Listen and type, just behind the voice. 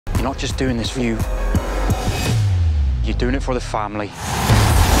You're not just doing this for you. You're doing it for the family.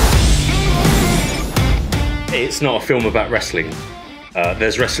 It's not a film about wrestling.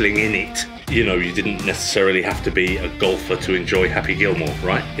 There's wrestling in it. You know, you didn't necessarily have to be a golfer to enjoy Happy Gilmore,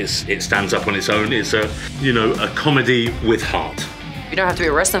 right? It stands up on its own. It's a comedy with heart. You don't have to be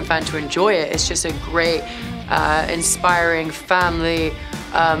a wrestling fan to enjoy it. It's just a great, inspiring, family,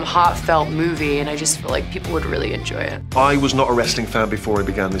 heartfelt movie, and I just feel like people would really enjoy it. I was not a wrestling fan before I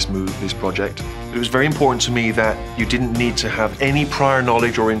began this project. It was very important to me that you didn't need to have any prior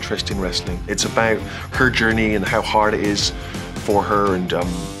knowledge or interest in wrestling. It's about her journey and how hard it is for her, and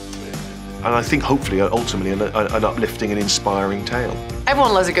I think hopefully, ultimately, an uplifting and inspiring tale.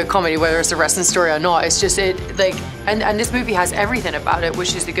 Everyone loves a good comedy, whether it's a wrestling story or not. It's just and this movie has everything about it,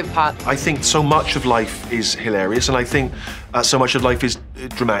 which is the good part. I think so much of life is hilarious, and I think so much of life is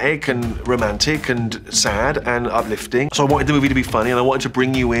dramatic and romantic and sad and uplifting. So I wanted the movie to be funny, and I wanted to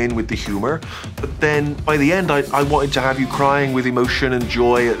bring you in with the humor. But then by the end, I wanted to have you crying with emotion and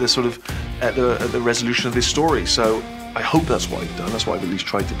joy at the resolution of this story. So I hope that's what I've done. That's what I've at least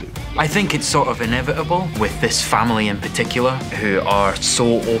tried to do. I think it's sort of inevitable with this family in particular, who are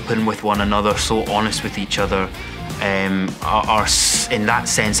so open with one another, so honest with each other, are in that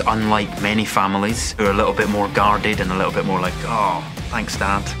sense unlike many families who are a little bit more guarded and a little bit more like, oh, thanks,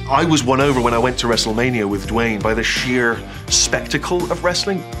 Dad. I was won over when I went to WrestleMania with Dwayne by the sheer spectacle of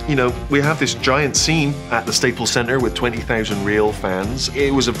wrestling. You know, we have this giant scene at the Staples Center with 20,000 real fans.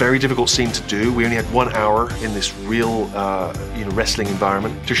 It was a very difficult scene to do. We only had 1 hour in this real, wrestling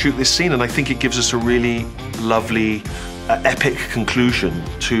environment to shoot this scene, and I think it gives us a really lovely, epic conclusion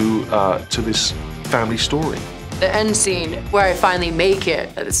to this family story. The end scene where I finally make it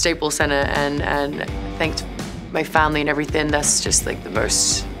at the Staples Center and thanks my family and everything, that's just like the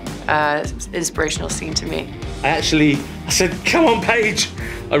most inspirational scene to me. I said, come on, Paige.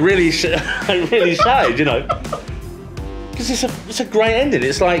 I really shouted, you know. Because it's a great ending.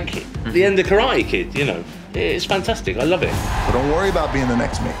 It's like the end of Karate Kid, you know. It's fantastic, I love it. So don't worry about being the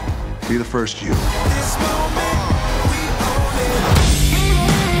next me. Be the first you.